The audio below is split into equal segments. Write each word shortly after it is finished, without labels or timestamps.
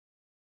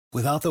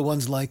Without the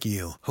ones like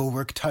you, who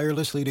work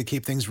tirelessly to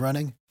keep things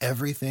running,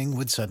 everything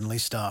would suddenly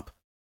stop.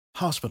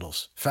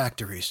 Hospitals,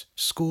 factories,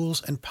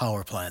 schools, and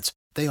power plants,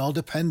 they all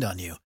depend on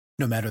you.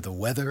 No matter the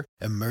weather,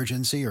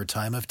 emergency, or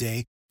time of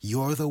day,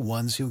 you're the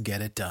ones who get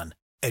it done.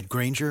 At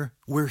Grainger,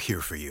 we're here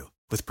for you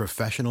with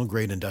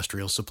professional-grade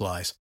industrial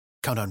supplies.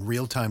 Count on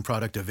real-time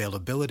product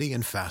availability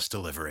and fast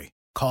delivery.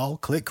 Call,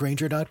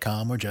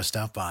 clickgrainger.com, or just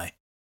stop by.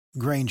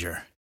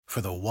 Grainger, for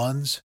the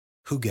ones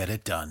who get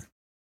it done.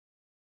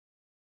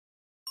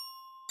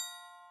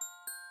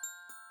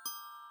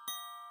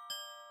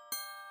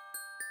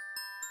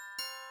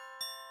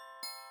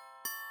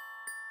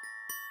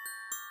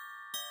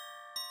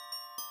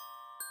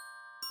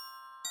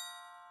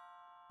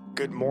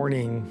 Good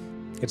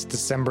morning. It's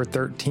December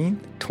 13th,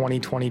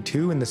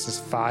 2022, and this is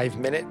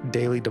 5-Minute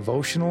Daily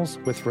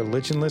Devotionals with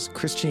Religionless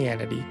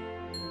Christianity.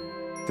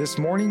 This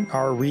morning,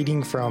 our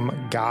reading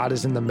from God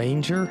is in the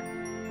Manger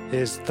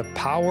is The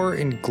Power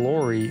and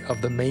Glory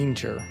of the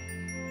Manger.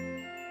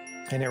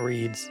 And it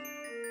reads,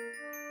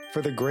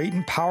 "For the great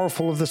and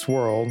powerful of this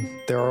world,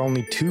 there are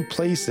only two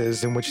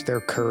places in which their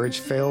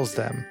courage fails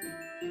them,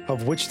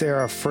 of which they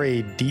are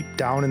afraid deep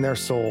down in their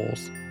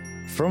souls,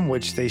 from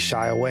which they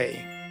shy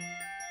away.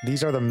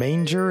 These are the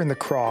manger and the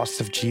cross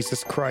of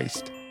Jesus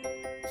Christ.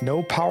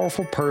 No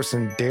powerful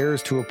person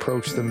dares to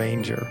approach the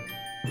manger,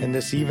 and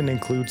this even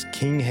includes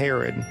King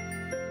Herod.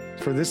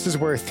 For this is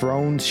where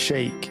thrones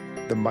shake,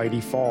 the mighty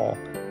fall,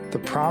 the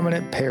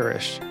prominent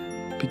perish,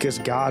 because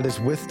God is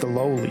with the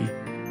lowly.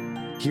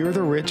 Here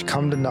the rich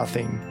come to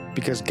nothing,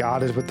 because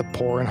God is with the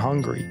poor and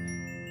hungry,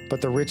 but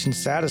the rich and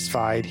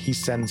satisfied he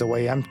sends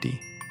away empty.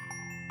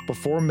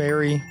 Before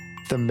Mary,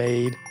 the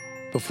maid,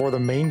 before the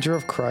manger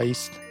of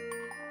Christ,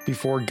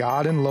 before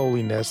God in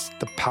lowliness,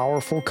 the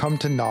powerful come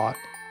to naught.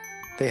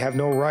 They have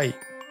no right,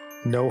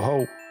 no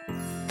hope.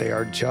 They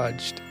are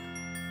judged."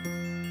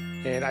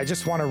 And I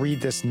just want to read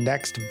this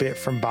next bit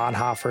from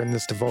Bonhoeffer in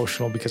this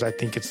devotional because I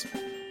think it's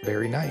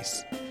very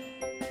nice.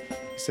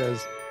 He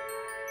says,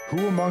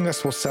 "Who among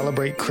us will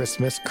celebrate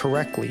Christmas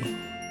correctly?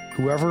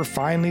 Whoever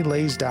finally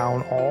lays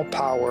down all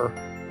power,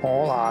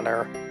 all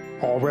honor,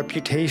 all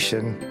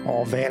reputation,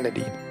 all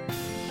vanity,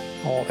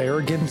 all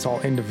arrogance, all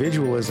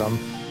individualism,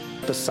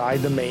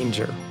 beside the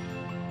manger.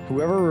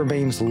 Whoever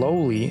remains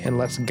lowly and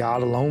lets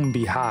God alone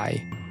be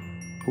high.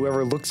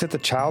 Whoever looks at the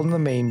child in the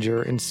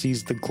manger and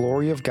sees the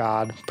glory of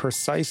God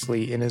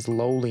precisely in his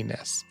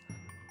lowliness."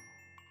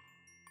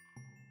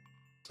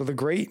 So the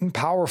great and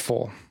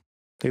powerful,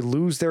 they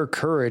lose their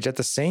courage at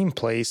the same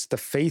place the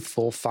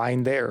faithful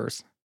find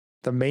theirs.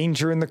 The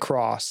manger and the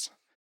cross,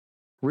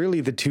 really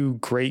the two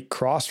great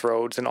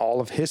crossroads in all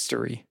of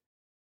history.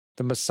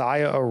 The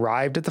Messiah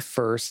arrived at the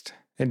first,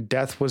 and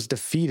death was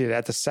defeated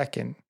at the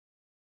second.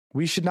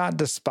 We should not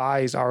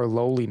despise our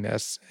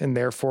lowliness and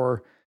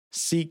therefore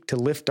seek to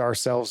lift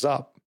ourselves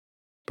up,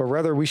 but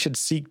rather we should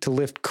seek to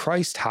lift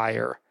Christ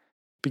higher,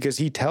 because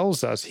he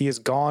tells us he has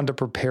gone to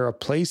prepare a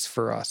place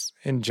for us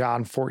in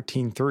John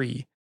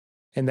 14:3,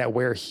 and that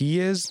where he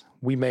is,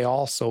 we may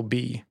also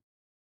be.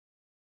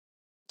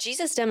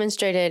 Jesus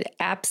demonstrated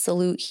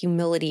absolute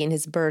humility in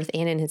his birth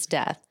and in his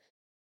death.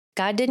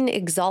 God didn't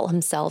exalt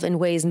himself in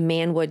ways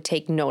man would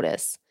take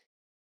notice.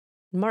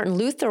 Martin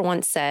Luther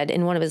once said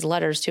in one of his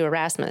letters to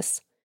Erasmus,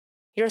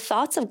 "Your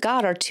thoughts of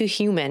God are too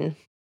human."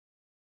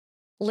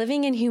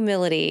 Living in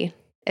humility,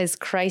 as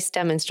Christ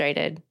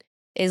demonstrated,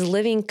 is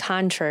living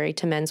contrary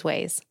to men's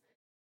ways.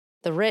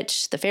 The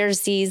rich, the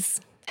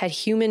Pharisees, had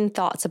human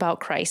thoughts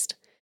about Christ.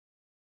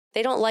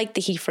 They don't like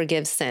that he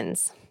forgives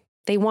sins.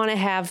 They want to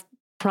have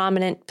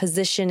prominent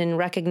position and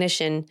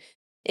recognition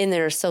in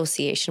their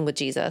association with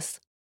Jesus.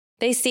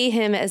 They see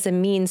him as a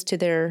means to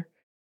their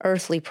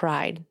earthly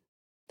pride.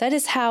 That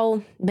is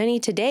how many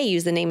today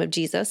use the name of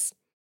Jesus.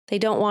 They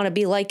don't want to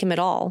be like him at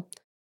all.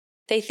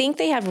 They think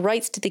they have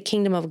rights to the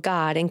kingdom of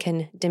God and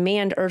can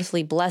demand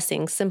earthly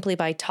blessings simply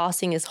by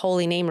tossing his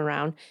holy name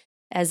around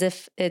as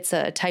if it's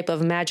a type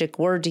of magic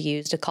word to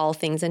use to call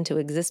things into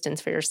existence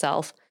for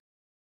yourself.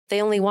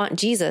 They only want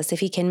Jesus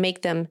if he can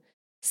make them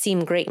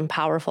seem great and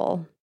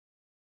powerful.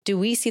 Do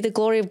we see the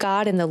glory of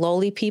God in the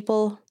lowly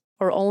people,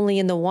 or only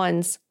in the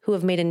ones who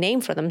have made a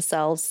name for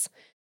themselves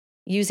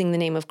using the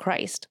name of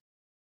Christ?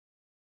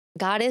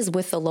 God is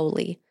with the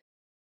lowly.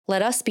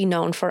 Let us be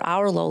known for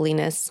our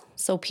lowliness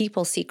so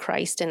people see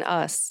Christ in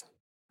us.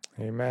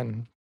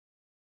 Amen.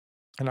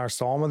 And our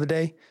psalm of the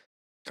day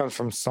comes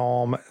from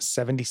Psalm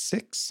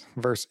 76,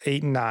 verse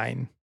 8 and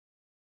 9.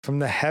 "From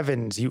the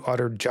heavens you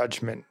uttered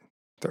judgment.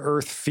 The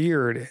earth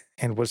feared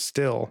and was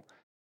still,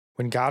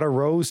 when God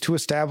arose to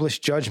establish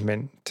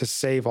judgment to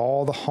save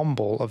all the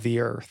humble of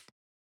the earth."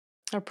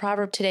 Our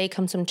proverb today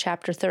comes from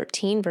chapter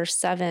 13, verse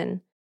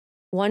 7.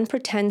 "One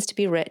pretends to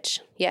be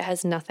rich, yet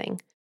has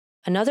nothing.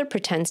 Another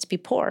pretends to be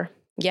poor,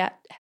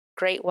 yet has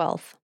great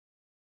wealth."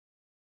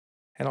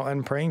 And I'll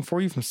end praying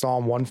for you from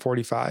Psalm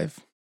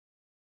 145.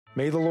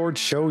 "May the Lord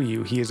show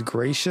you he is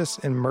gracious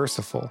and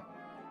merciful,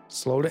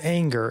 slow to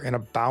anger and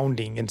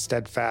abounding in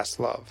steadfast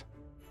love,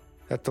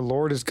 that the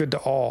Lord is good to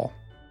all,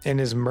 and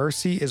his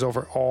mercy is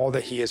over all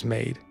that he has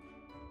made.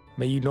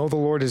 May you know the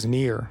Lord is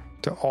near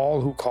to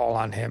all who call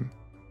on him,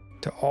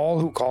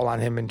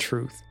 in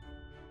truth,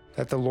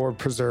 that the Lord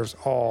preserves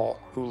all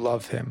who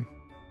love him.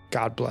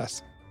 God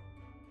bless.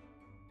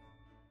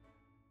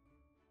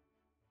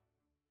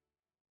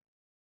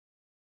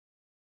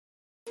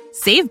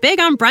 Save big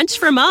on brunch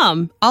for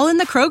mom, all in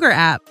the Kroger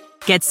app.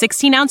 Get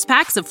 16-ounce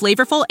packs of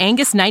flavorful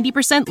Angus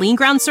 90% lean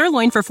ground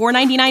sirloin for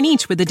 $4.99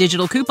 each with a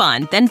digital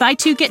coupon. Then buy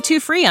 2, get 2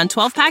 free on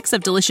 12 packs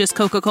of delicious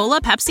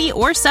Coca-Cola, Pepsi,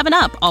 or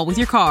 7-Up, all with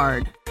your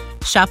card.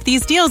 Shop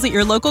these deals at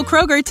your local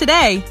Kroger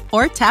today,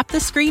 or tap the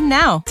screen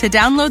now to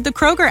download the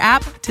Kroger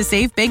app to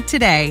save big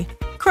today.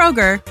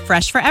 Kroger,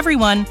 fresh for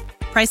everyone.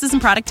 Prices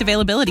and product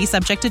availability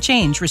subject to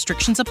change.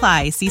 Restrictions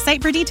apply. See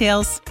site for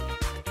details.